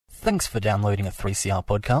Thanks for downloading a 3CR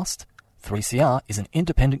podcast. 3CR is an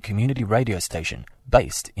independent community radio station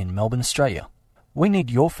based in Melbourne, Australia. We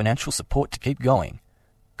need your financial support to keep going.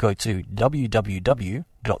 Go to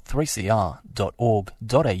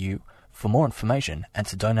www.3cr.org.au for more information and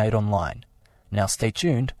to donate online. Now stay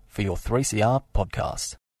tuned for your 3CR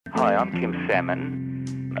podcast. Hi, I'm Kim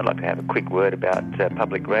Salmon. I'd like to have a quick word about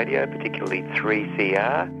public radio, particularly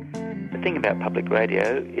 3CR. The thing about public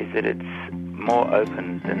radio is that it's more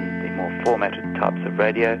open than the more formatted types of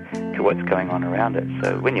radio to what's going on around it.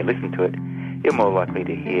 So when you listen to it, you're more likely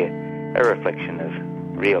to hear a reflection of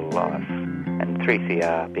real life. And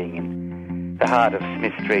 3CR, being in the heart of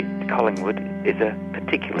Smith Street, Collingwood, is a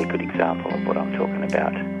particularly good example of what I'm talking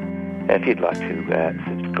about. If you'd like to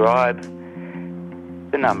subscribe,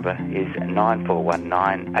 the number is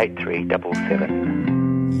 9419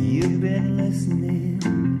 8377. You've been listening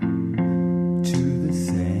to the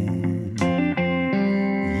sand.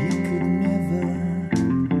 You could never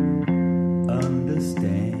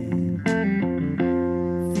understand.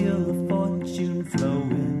 Feel the fortune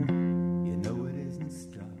flowing. You know it isn't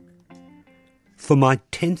struck. For my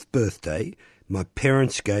 10th birthday, my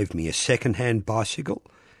parents gave me a second-hand bicycle,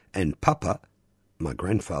 and Papa, my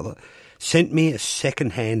grandfather, sent me a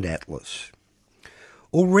second-hand atlas.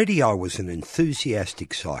 Already I was an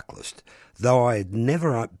enthusiastic cyclist, though I had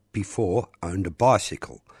never before owned a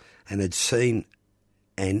bicycle, and soon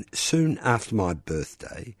after my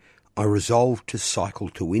birthday, I resolved to cycle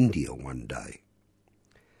to India one day.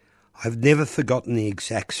 I've never forgotten the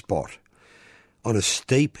exact spot, on a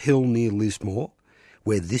steep hill near Lismore,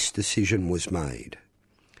 where this decision was made.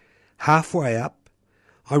 Halfway up,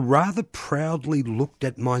 I rather proudly looked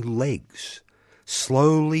at my legs,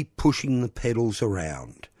 slowly pushing the pedals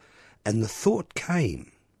around, and the thought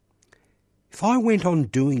came, if I went on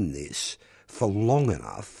doing this for long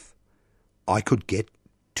enough, I could get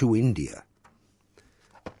to India.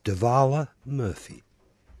 Devala Murphy.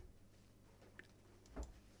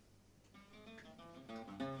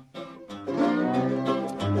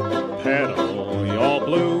 Pedal your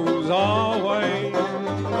blues away.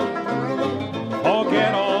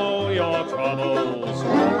 Forget all your troubles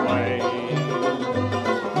away.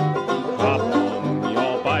 Hop on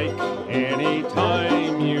your bike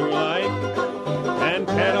anytime you like and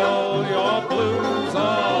pedal your blues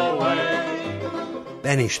away.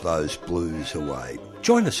 Banish those blues away.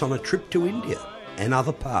 Join us on a trip to India and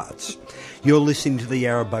other parts. You're listening to the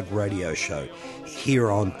Yarrabug Radio Show here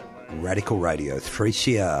on Radical Radio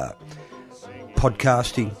 3CR.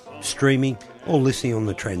 Podcasting, streaming, or listening on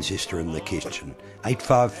the transistor in the kitchen.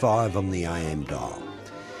 855 on the AM dial.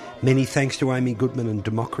 Many thanks to Amy Goodman and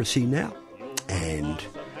Democracy Now! And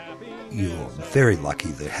you're very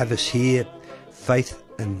lucky to have us here, Faith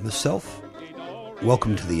and myself.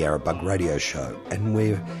 Welcome to the Yarrabug Radio Show. And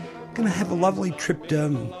we're going to have a lovely trip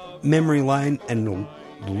down memory lane and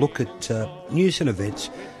look at news and events,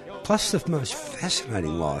 plus the most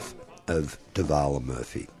fascinating life of Devala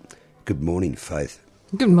Murphy. Good morning, Faith.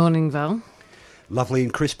 Good morning, Val. Lovely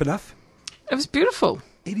and crisp enough? It was beautiful.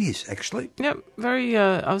 It is, actually. Yep, very,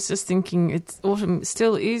 I was just thinking, autumn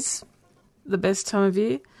still is the best time of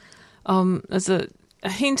year. There's a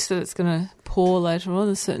hint that it's going to pour later on,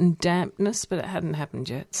 a certain dampness, but it hadn't happened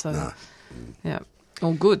yet. So, No. Yeah,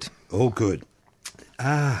 all good. All good.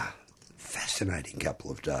 Fascinating couple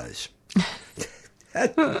of days.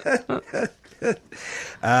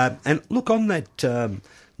 And look, on that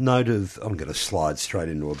note of, I'm going to slide straight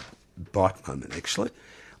into a bike moment, actually.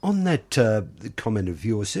 On that comment of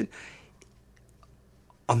yours, it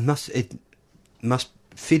must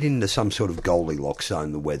fit into some sort of Goldilocks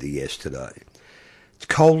zone, the weather yesterday. It's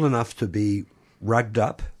cold enough to be rugged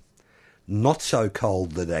up, not so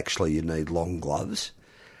cold that actually you need long gloves,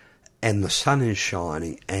 and the sun is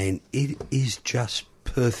shining, and it is just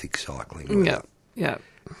perfect cycling weather. Yeah.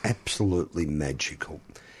 Absolutely magical.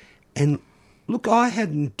 And look, I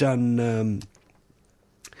hadn't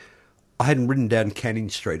ridden down Canning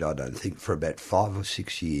Street, I don't think, for about 5 or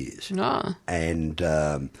 6 years. Ah. And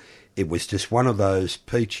it was just one of those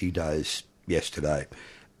peachy days yesterday.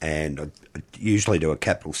 And I usually do a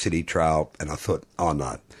capital city trail, and I thought, oh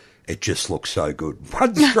no, it just looks so good.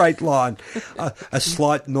 One straight line, a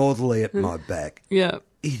slight northerly at my back. Yeah.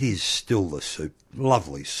 It is still the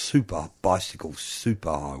lovely super bicycle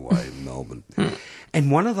superhighway in Melbourne.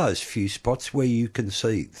 And one of those few spots where you can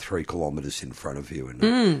see 3 kilometres in front of you in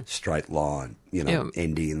a straight line,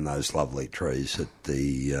 ending in those lovely trees at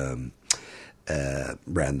the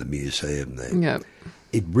round the museum there. Yeah.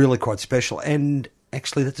 It really quite special. And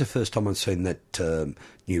actually that's the first time I've seen that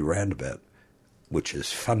new roundabout, which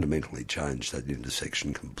has fundamentally changed that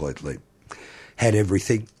intersection completely. Had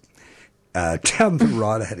everything. Down the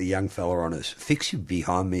ride, I had a young fella on a fixie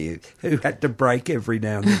behind me who had to brake every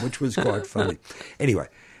now and then, which was quite funny. Anyway,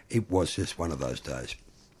 it was just one of those days.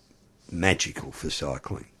 Magical for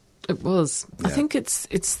cycling. It was. Yeah. I think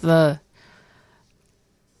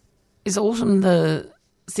is autumn the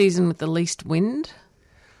season with the least wind?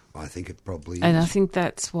 I think it probably is. And I think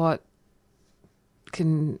that's what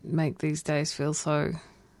can make these days feel so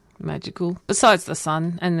magical. Besides the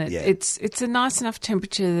sun, and it's a nice enough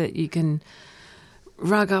temperature that you can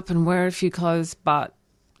rug up and wear a few clothes, but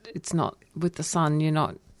it's not with the sun. You're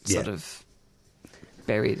not sort of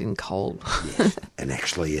buried in cold. Yes. And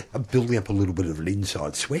actually, building up a little bit of an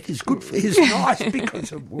inside sweat is good. Is nice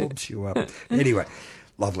because it warms you up. Anyway.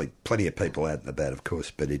 Lovely. Plenty of people out and about, of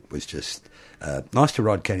course, but it was just nice to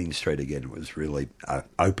ride Canning Street again. It was really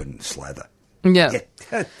open slather. Yeah.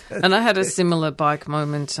 And I had a similar bike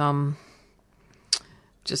moment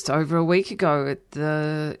just over a week ago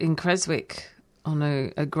in Creswick on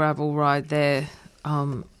a gravel ride there,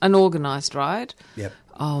 an organised ride. Yep.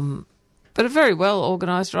 But a very well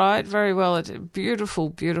organised ride, a beautiful,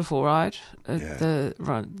 beautiful ride at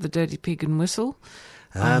the Dirty Pig and Whistle.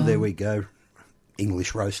 There we go.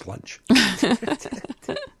 English roast lunch.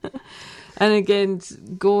 And again,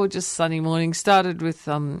 gorgeous sunny morning. Started with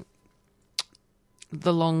the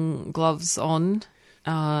long gloves on,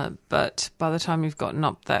 but by the time you've gotten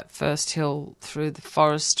up that first hill through the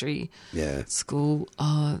forestry school,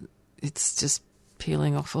 it's just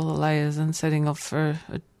peeling off all the layers and setting off for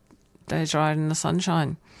a day's ride in the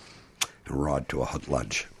sunshine. A ride to a hot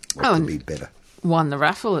lunch. What could be better? Won the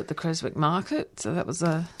raffle at the Creswick Market, so that was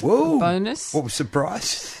a bonus. What was the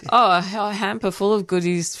prize? Oh, a hamper full of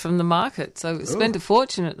goodies from the market. So spent a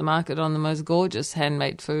fortune at the market on the most gorgeous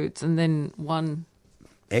handmade foods, and then won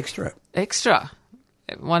Extra.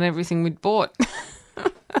 Won everything we'd bought.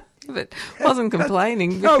 But wasn't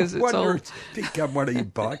complaining because it's all... it's become one of your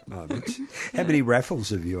bike moments. How many raffles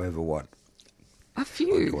have you ever won? A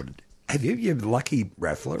few. Have you? You're a lucky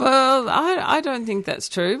raffler. Well, I don't think that's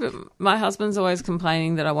true, but my husband's always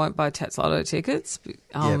complaining that I won't buy Tats Lotto tickets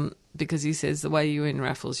because he says the way you win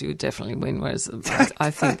raffles, you would definitely win, whereas I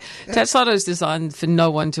think Tats Lotto is designed for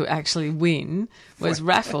no one to actually win, whereas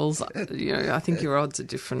raffles, I think your odds are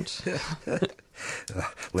different.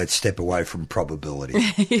 Let's step away from probability.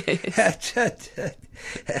 Yes.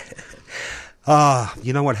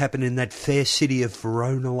 You know what happened in that fair city of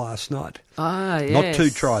Verona last night? Yes. Not two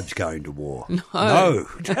tribes going to war. No.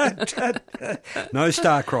 No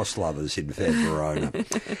star-crossed lovers in fair Verona.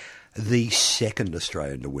 The second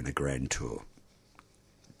Australian to win a Grand Tour.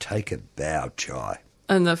 Take a bow, Jai.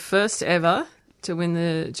 And the first ever to win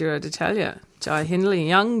the Giro d'Italia. Jai Hindley,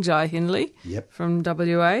 young Jai Hindley from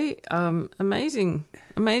WA. Amazing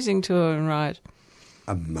tour and ride.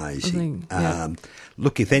 Amazing.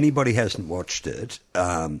 Look, if anybody hasn't watched it,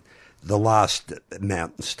 the last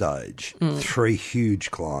mountain stage, 3 huge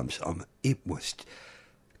climbs, it was...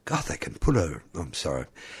 God, they can put on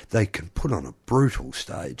a brutal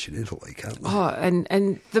stage in Italy, can't they? Oh,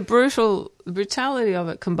 and the brutality of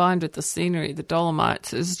it combined with the scenery, the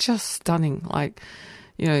Dolomites, is just stunning. Like,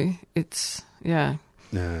 it's, yeah.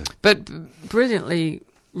 But brilliantly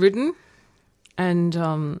ridden,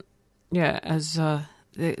 and, as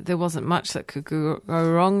there wasn't much that could go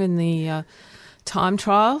wrong in the time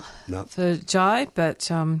trial for Jai, but...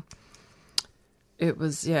 It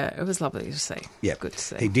was lovely to see. Yeah, good to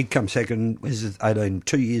see. He did come second. Was it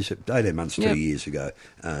 18 months, 2 years ago,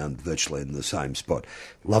 virtually in the same spot.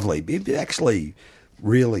 Lovely. Actually,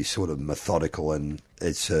 really sort of methodical, and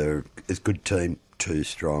it's a good team, too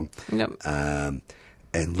strong. Yep.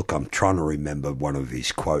 And look, I'm trying to remember one of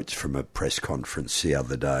his quotes from a press conference the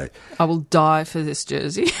other day. I will die for this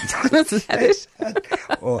jersey. Is that it?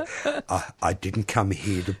 Or, I didn't come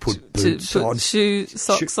here to put boots on.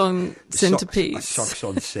 Socks on centipedes. Socks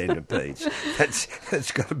on centipedes.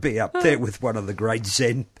 That's got to be up there with one of the great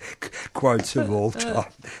Zen quotes of all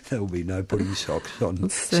time. There'll be no putting socks on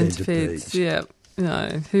centipedes. Yeah. No,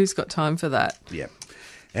 who's got time for that? Yeah.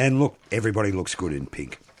 And look, everybody looks good in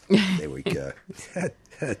pink. There we go.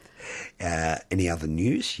 Any other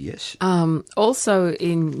news? Yes. Also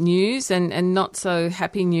in news and not so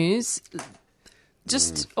happy news,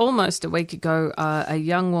 just almost a week ago, a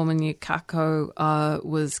young woman near Kako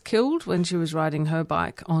was killed when she was riding her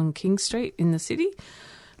bike on King Street in the city,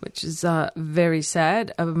 which is very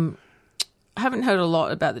sad. I haven't heard a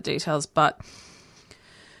lot about the details, but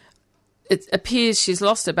it appears she's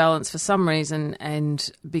lost her balance for some reason,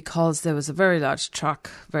 and because there was a very large truck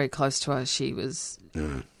very close to her, she was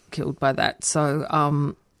killed by that. So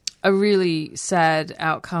a really sad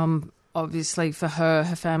outcome obviously for her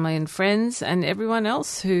family and friends, and everyone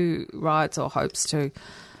else who rides or hopes to.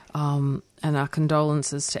 And our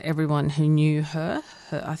condolences to everyone who knew her.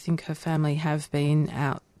 I think her family have been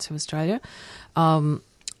out to Australia. And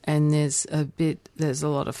there's a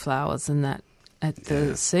lot of flowers and that at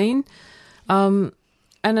the scene. And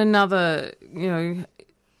another,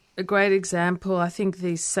 a great example, I think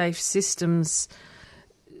these safe systems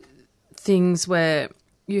things where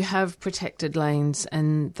you have protected lanes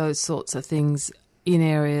and those sorts of things in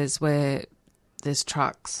areas where there's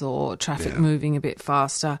trucks or traffic moving a bit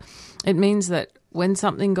faster. It means that when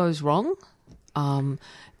something goes wrong,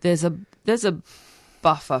 there's a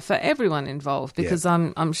buffer for everyone involved, because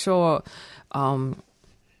I'm sure,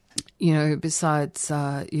 besides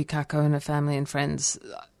Yukako and her family and friends,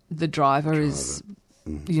 the driver is,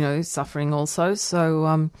 suffering also.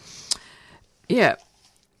 So,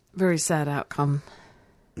 very sad outcome.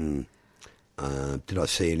 Mm. Did I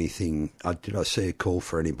see anything? Did I see a call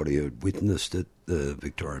for anybody who had witnessed it? The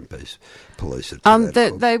Victorian Police.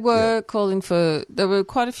 They were calling for. There were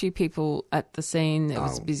quite a few people at the scene. It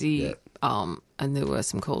was busy, and there were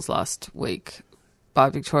some calls last week by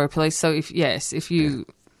Victoria Police. So if you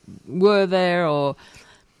were there or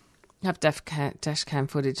have dash cam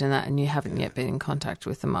footage and that, and you haven't yet been in contact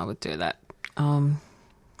with them, I would do that.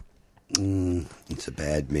 It's a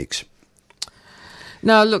bad mix.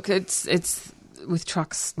 No, look, it's with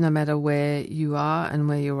trucks, no matter where you are and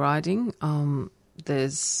where you're riding,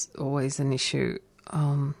 there's always an issue,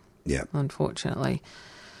 unfortunately.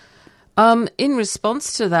 In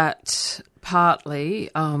response to that, partly,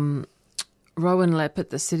 Rowan Leppert,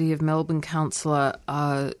 the City of Melbourne councillor,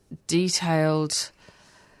 detailed,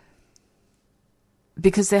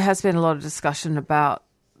 because there has been a lot of discussion about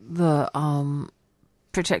the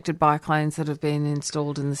protected bike lanes that have been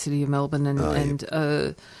installed in the City of Melbourne,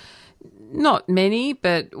 and not many,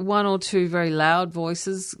 but one or two very loud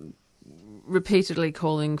voices repeatedly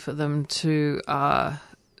calling for them to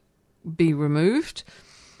be removed.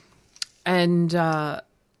 And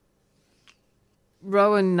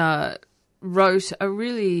Rowan wrote a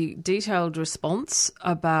really detailed response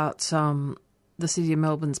about the City of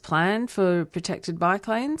Melbourne's plan for protected bike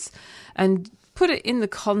lanes and put it in the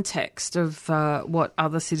context of what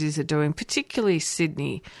other cities are doing, particularly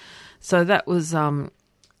Sydney. So that was a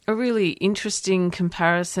really interesting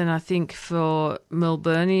comparison, I think, for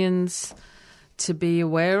Melburnians to be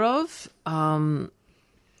aware of.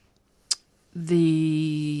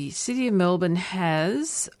 The City of Melbourne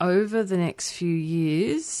has, over the next few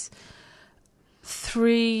years,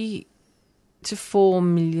 $3 to $4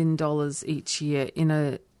 million each year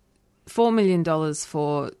 $4 million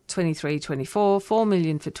for 23-24, $4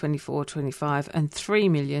 million for 24-25, and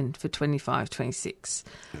 $3 million for 25-26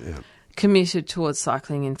 committed towards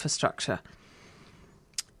cycling infrastructure.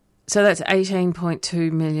 So that's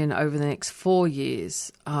 $18.2 million over the next 4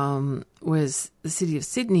 years, whereas the City of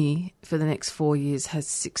Sydney for the next 4 years has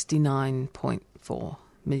 $69.4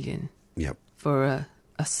 million for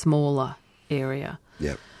a smaller area.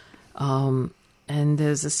 And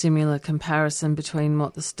there's a similar comparison between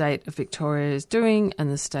what the state of Victoria is doing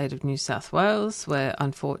and the state of New South Wales, where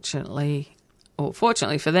unfortunately, or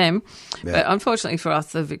fortunately for them, but unfortunately for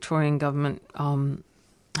us, the Victorian government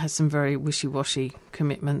has some very wishy-washy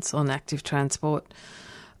commitments on active transport.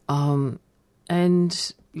 And,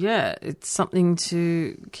 it's something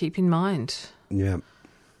to keep in mind.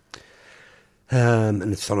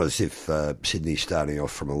 And it's not as if Sydney's starting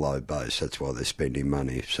off from a low base. That's why they're spending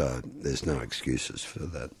money. So there's no excuses for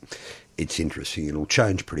that. It's interesting. It'll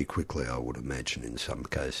change pretty quickly, I would imagine, in some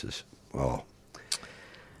cases.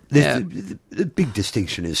 The big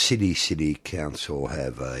distinction is city council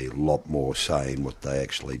have a lot more say in what they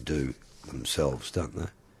actually do themselves, don't they?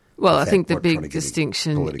 Well, I think the big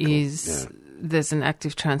distinction is there's an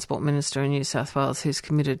active transport minister in New South Wales who's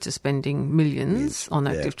committed to spending millions on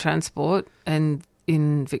active transport, and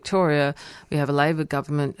in Victoria we have a Labor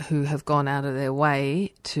government who have gone out of their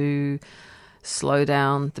way to slow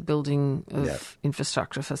down the building of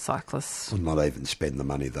infrastructure for cyclists. Well, not even spend the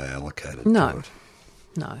money they allocated to it.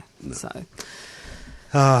 No. So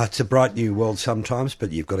it's a bright new world sometimes,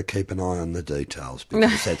 but you've got to keep an eye on the details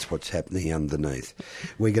because that's what's happening underneath.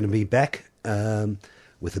 We're going to be back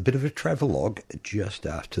with a bit of a travelogue just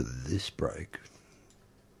after this break.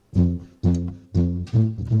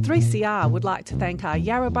 3CR would like to thank our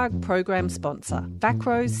Yarrabug program sponsor,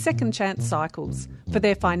 Backrow's Second Chance Cycles, for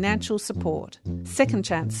their financial support. Second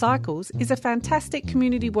Chance Cycles is a fantastic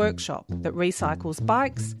community workshop that recycles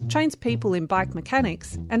bikes, trains people in bike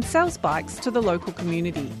mechanics, and sells bikes to the local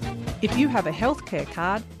community. If you have a healthcare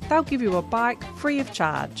card, they'll give you a bike free of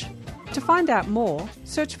charge. To find out more,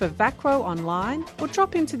 search for VACRO online or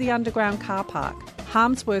drop into the underground car park,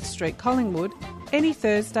 Harmsworth Street, Collingwood, any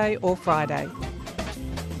Thursday or Friday.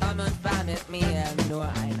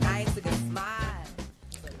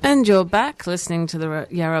 And you're back listening to the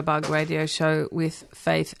Yarrabug Radio Show with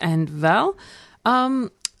Faith and Val.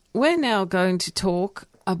 We're now going to talk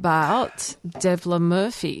about Devla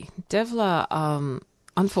Murphy. Devla,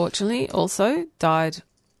 unfortunately, also died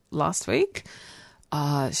last week.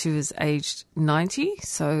 She was aged 90,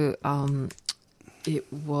 so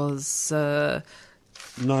it was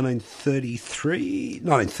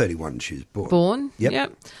 1931 she was born.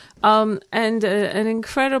 Yep. And an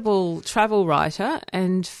incredible travel writer,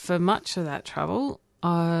 and for much of that travel,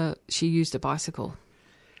 she used a bicycle.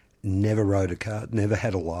 Never rode a car, never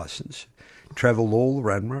had a licence. Travelled all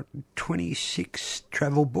around, wrote 26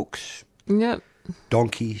 travel books. Yep.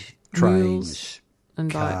 Donkeys, trains, Mules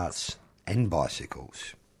and carts, and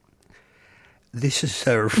bicycles. This is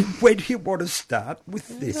where do you want to start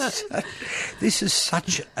with this? This is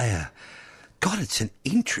such a... God, it's an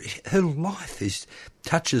interest. Her life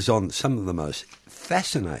touches on some of the most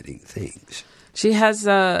fascinating things. She has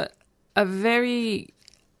a very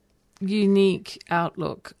unique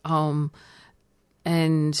outlook and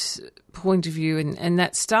point of view, and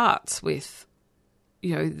that starts with,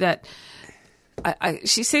 that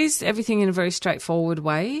she sees everything in a very straightforward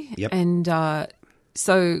way. Yep. And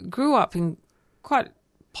so grew up in quite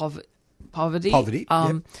poverty.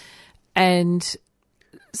 Yep. And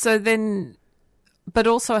so then, but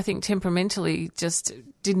also I think temperamentally just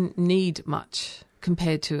didn't need much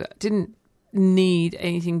compared to it. Didn't need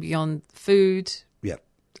anything beyond food, Yep.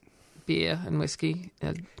 beer and whiskey,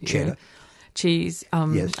 Cheddar. cheese,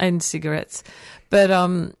 Yes. and cigarettes. But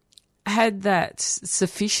had that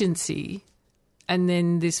sufficiency, and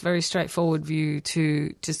then this very straightforward view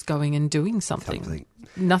to just going and doing something.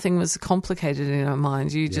 Nothing was complicated in her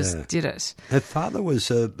mind. You just did it. Her father was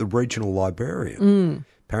the regional librarian.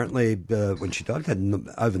 Apparently, when she died, had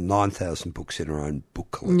over 9,000 books in her own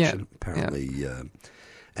book collection, apparently.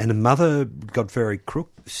 And her mother got very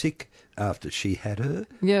sick after she had her.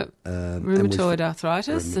 Yep. Rheumatoid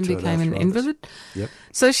arthritis and became an invalid. Yep.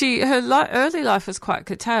 So her early life was quite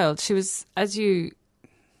curtailed. She was, as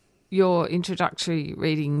your introductory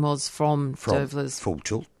reading was from Devla's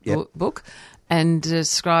Fulchel, book, and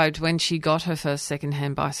described when she got her first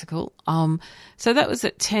second-hand bicycle. So that was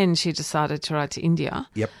at 10 she decided to ride to India.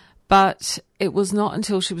 Yep. But it was not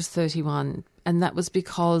until she was 31, and that was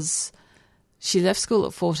because she left school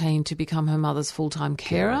at 14 to become her mother's full-time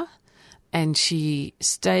carer, and she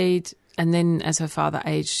stayed, and then as her father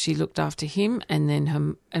aged, she looked after him, and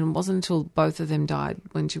then and it wasn't until both of them died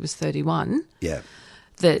when she was 31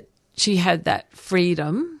 that she had that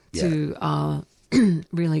freedom to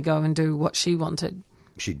really go and do what she wanted.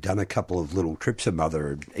 She'd done a couple of little trips. Her mother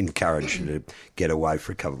had encouraged her to get away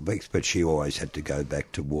for a couple of weeks, but she always had to go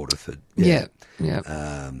back to Waterford. Yeah.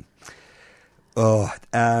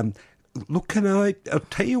 Look, I'll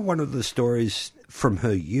tell you one of the stories from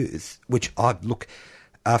her youth, which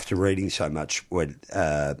after reading so much over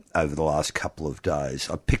the last couple of days,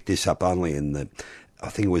 I picked this up only I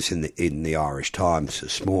think it was in the Irish Times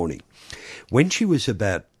this morning. When she was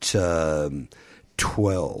about 12,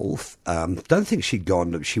 don't think she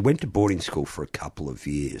went to boarding school for a couple of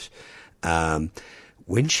years.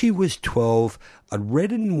 When she was 12, I'd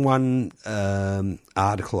read in one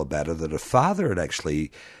article about her that her father had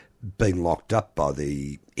actually been locked up by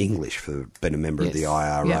the English for being a member of the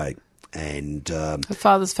IRA. Yep. And her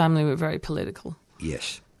father's family were very political.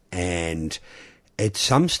 Yes. And at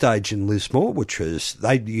some stage in Lismore,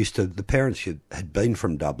 the parents had been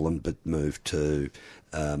from Dublin but moved to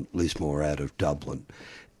Lismore out of Dublin.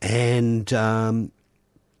 And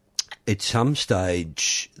at some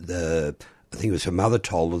stage, I think it was her mother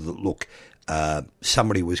told her that, look,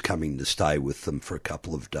 somebody was coming to stay with them for a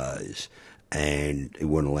couple of days and they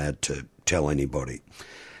weren't allowed to tell anybody.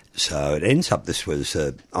 So it ends up this was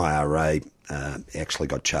IRA, actually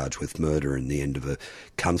got charged with murder in the end of a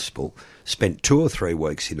constable, spent 2 or 3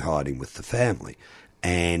 weeks in hiding with the family.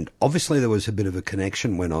 And obviously there was a bit of a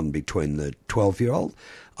connection went on between the 12-year-old.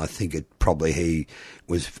 I think he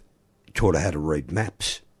was taught her how to read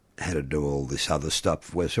maps, how to do all this other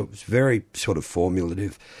stuff. So it was very sort of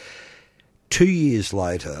formulative. 2 years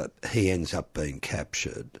later, he ends up being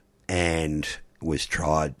captured and was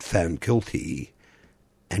tried, found guilty,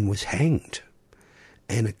 and was hanged.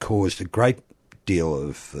 And it caused a great deal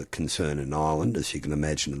of concern in Ireland, as you can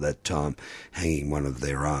imagine at that time, hanging one of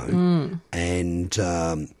their own. And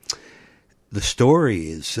the story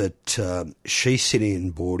is that she's sitting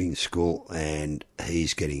in boarding school and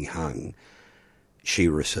he's getting hung. she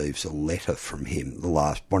receives a letter from him,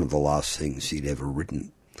 one of the last things he'd ever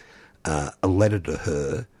written, a letter to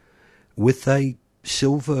her with a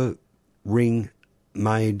silver ring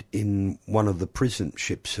made in one of the prison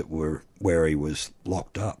ships that were where he was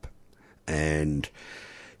locked up. And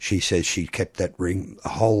she says she kept that ring the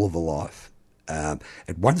whole of her life.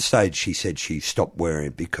 At one stage she said she stopped wearing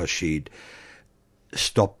it because she'd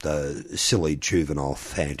stopped the silly juvenile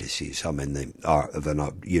fantasies, of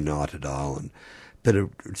a united Ireland. But it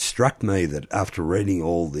struck me that after reading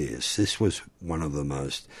all this was one of the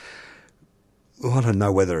most... I don't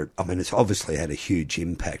know whether... it's obviously had a huge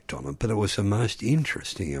impact on it, but it was the most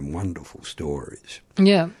interesting and wonderful stories.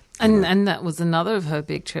 Yeah. And that was another of her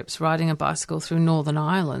big trips, riding a bicycle through Northern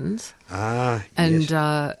Ireland. Yes.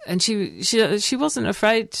 And she wasn't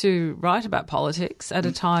afraid to write about politics at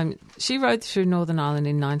a time. She rode through Northern Ireland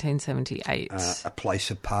in 1978. A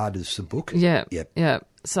Place Apart is the book. Yeah. Yep. Yeah.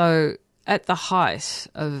 So at the height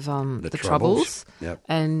of the Troubles. Yep.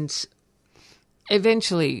 And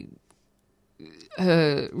eventually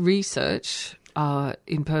her research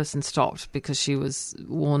in person stopped because she was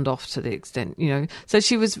warned off to the extent, So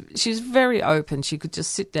she was very open. She could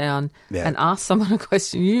just sit down and ask someone a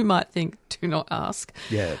question you might think, do not ask.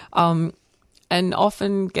 Yeah. And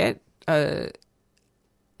often get a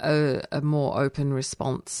more open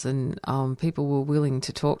response, and people were willing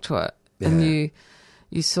to talk to her. Yeah. And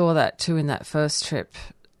you saw that too in that first trip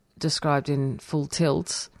described in Full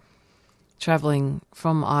Tilt, travelling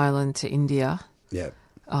from Ireland to India. Yeah.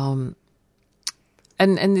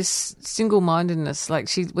 And this single-mindedness,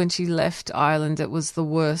 when she left Ireland, it was the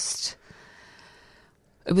worst.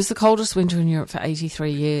 It was the coldest winter in Europe for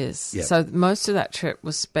 83 years. Yep. So most of that trip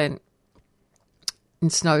was spent in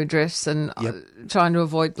snowdrifts and trying to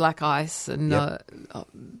avoid black ice and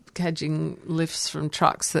catching lifts from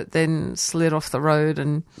trucks that then slid off the road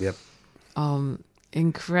and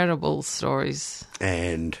incredible stories.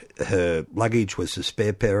 And her luggage was a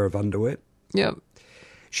spare pair of underwear. Yep.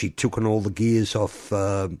 She took on all the gears off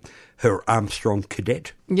her Armstrong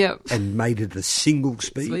Cadet and made it a single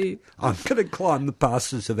speed. I'm going to climb the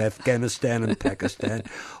passes of Afghanistan and Pakistan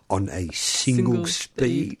on a single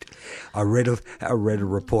speed. I read a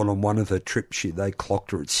report on one of her trips. They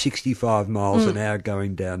clocked her at 65 miles an hour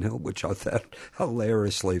going downhill, which I found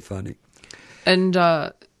hilariously funny. And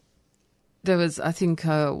there was, I think,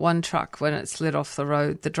 one truck, when it slid off the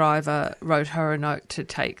road, the driver wrote her a note to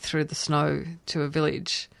take through the snow to a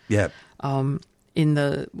village. Yeah. In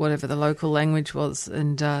whatever the local language was.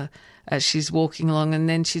 And as she's walking along, and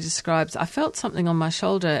then she describes, I felt something on my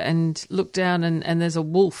shoulder and looked down, and there's a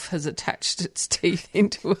wolf has attached its teeth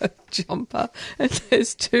into her jumper, and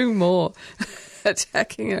there's two more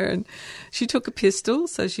attacking her. And she took a pistol,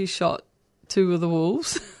 so she shot two of the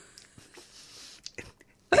wolves.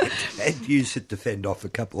 And used it to fend off a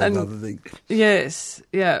couple of other things. Yes,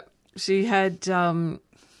 yeah. She had,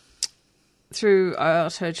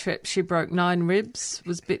 throughout her trip, she broke 9 ribs,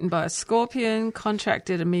 was bitten by a scorpion,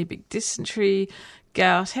 contracted amoebic dysentery,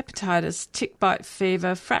 gout, hepatitis, tick bite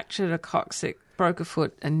fever, fractured a coccyx, broke a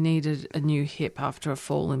foot, and needed a new hip after a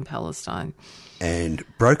fall in Palestine. And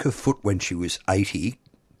broke her foot when she was 80,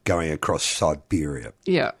 going across Siberia.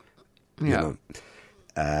 Yeah. You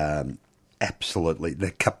know, absolutely. There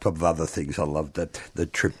are a couple of other things I loved. The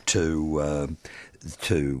trip to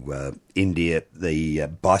India. The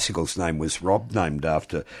bicycle's name was Rob, named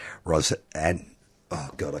after Rosa. And, oh,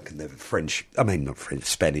 God, I can never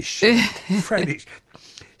Spanish.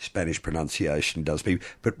 Spanish pronunciation does me.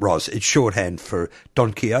 But Ros, it's shorthand for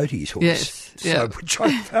Don Quixote's horse. Yes, yeah. Which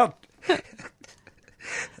I found...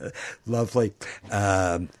 lovely.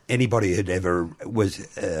 Anybody who'd ever was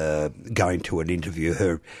going to an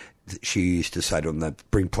interview, she used to say to them,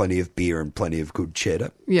 bring plenty of beer and plenty of good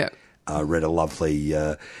cheddar. Yeah. I read a lovely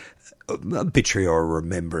obituary or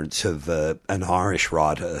remembrance of an Irish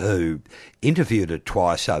writer who interviewed her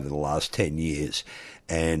twice over the last 10 years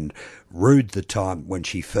and rued the time when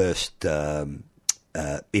she first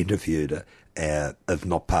interviewed her of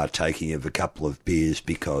not partaking of a couple of beers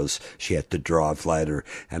because she had to drive later,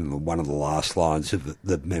 and one of the last lines of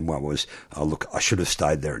the memoir was, oh, look, I should have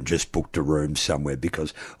stayed there and just booked a room somewhere,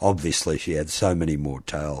 because obviously she had so many more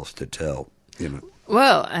tales to tell, you know.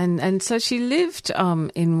 Well, and so she lived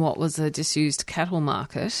in what was a disused cattle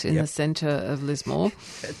market in the centre of Lismore,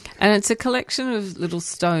 and it's a collection of little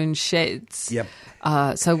stone sheds. Yep.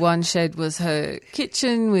 So one shed was her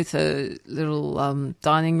kitchen with a little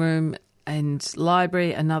dining room and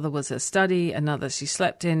library, another was her study, another she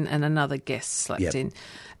slept in, and another guest slept in.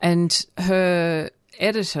 And her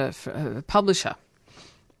editor, her publisher,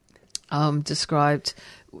 described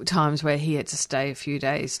times where he had to stay a few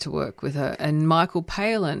days to work with her. And Michael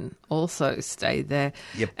Palin also stayed there.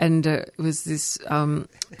 Yep. And it was this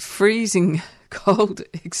freezing cold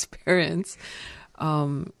experience.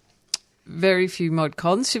 Very few mod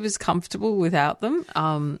cons. She was comfortable without them.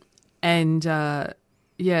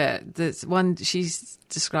 There's one. She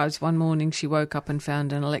describes one morning she woke up and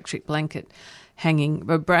found an electric blanket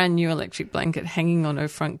a brand new electric blanket hanging on her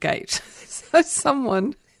front gate. So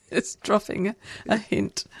someone is dropping a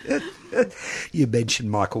hint. You mentioned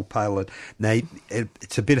Michael Palin. Now,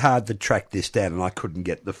 it's a bit hard to track this down, and I couldn't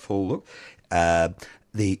get the full look.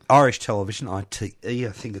 The Irish Television, ITE, I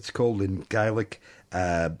think it's called in Gaelic,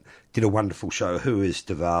 did a wonderful show. Who is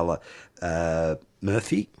Davala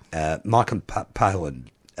Murphy? Michael Palin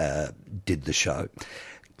did the show.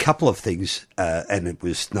 Couple of things, and it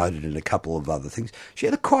was noted in a couple of other things. She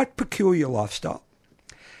had a quite peculiar lifestyle.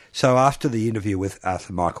 So after the interview with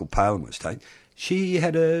Arthur Michael Palin was taken, she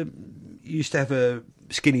used to have a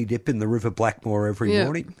skinny dip in the River Blackmore every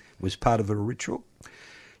morning. It was part of her ritual.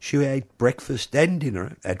 She ate breakfast and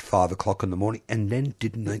dinner at 5 o'clock in the morning and then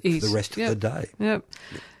didn't eat for the rest of the day. Yep.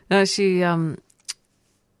 No, she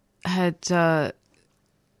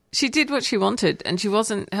she did what she wanted, and she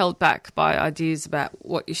wasn't held back by ideas about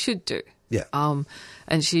what you should do. Yeah. And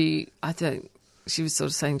I think she was sort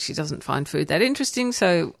of saying she doesn't find food that interesting,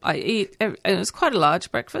 so I eat, and it was quite a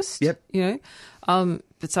large breakfast. Yep. You know,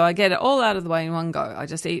 but so I get it all out of the way in one go. I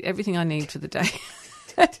just eat everything I need for the day.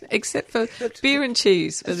 Except for beer and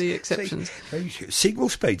cheese are the exceptions. Single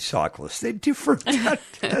speed cyclists, they're different. There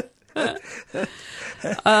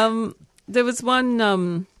was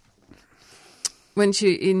one when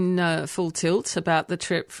she in Full Tilt about the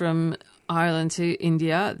trip from Ireland to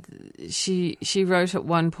India. She wrote at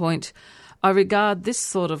one point, "I regard this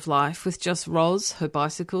sort of life with just Roz, her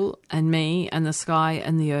bicycle, and me and the sky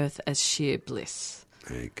and the earth as sheer bliss."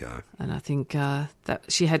 There you go. And I think that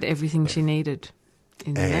she had everything she needed.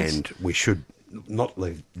 And we should not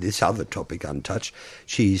leave this other topic untouched.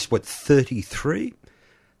 She's, 33?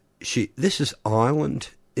 This is Ireland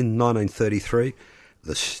in 1933.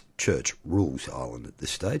 The church rules Ireland at this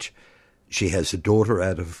stage. She has a daughter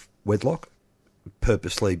out of wedlock,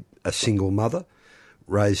 purposely a single mother,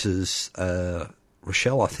 raises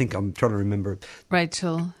Rochelle, I think I'm trying to remember.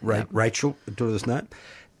 Rachel. Rachel, the daughter's name.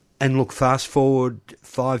 And look, fast forward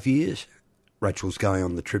 5 years, Rachel's going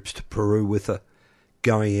on the trips to Peru with her,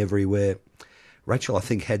 going everywhere. Rachel, I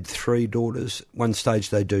think, had 3 daughters. One stage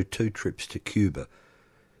they do 2 trips to Cuba.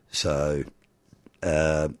 So,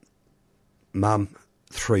 mum,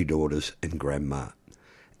 3 daughters and grandma.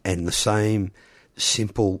 And the same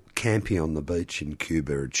simple camping on the beach in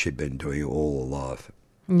Cuba she'd been doing all her life.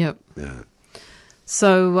 Yep. Yeah.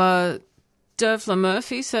 So, Dervla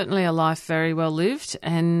Murphy, certainly a life very well lived,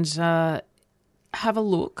 and have a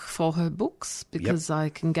look for her books, because I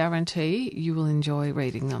can guarantee you will enjoy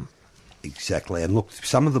reading them. Exactly. And look,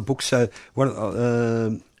 some of the books,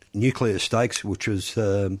 Nuclear Stakes, which was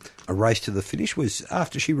a race to the finish, was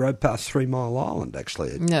after she rode past 3 Mile Island,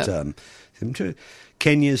 actually.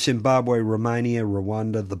 Kenya, Zimbabwe, Romania,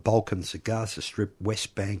 Rwanda, the Balkans, the Gaza Strip,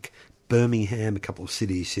 West Bank, Birmingham, a couple of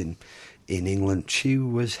cities in England. She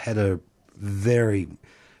had a very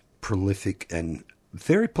prolific and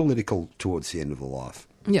very political towards the end of her life.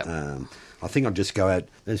 Yeah. I think I'll just go out.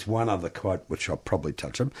 There's one other quote which I'll probably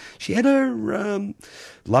touch on. She had a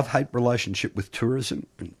love-hate relationship with tourism,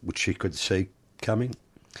 which she could see coming.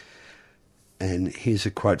 And here's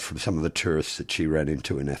a quote from some of the tourists that she ran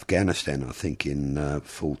into in Afghanistan, I think, in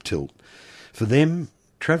Full Tilt. For them,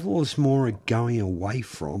 travel is more a going away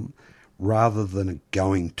from rather than a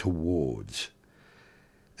going towards.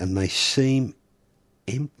 And they seem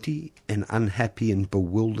empty and unhappy and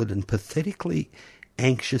bewildered and pathetically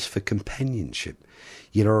anxious for companionship,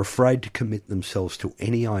 yet are afraid to commit themselves to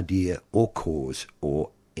any idea or cause or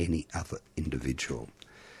any other individual.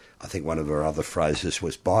 I think one of her other phrases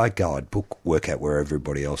was, buy a guidebook, work out where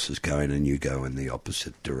everybody else is going and you go in the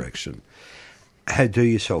opposite direction. Do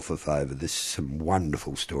yourself a favour. There's some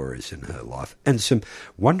wonderful stories in her life and some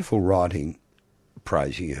wonderful writing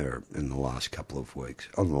praising her in the last couple of weeks,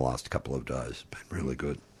 on the last couple of days. Been really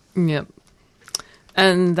good. Yep.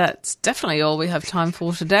 And that's definitely all we have time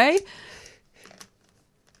for today.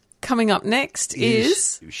 Coming up next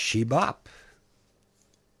is Shebop.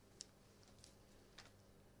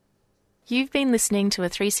 You've been listening to a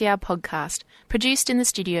 3CR podcast produced in the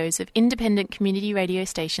studios of independent community radio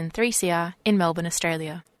station 3CR in Melbourne,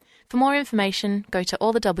 Australia. For more information, go to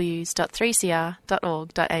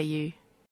allthews.3cr.org.au.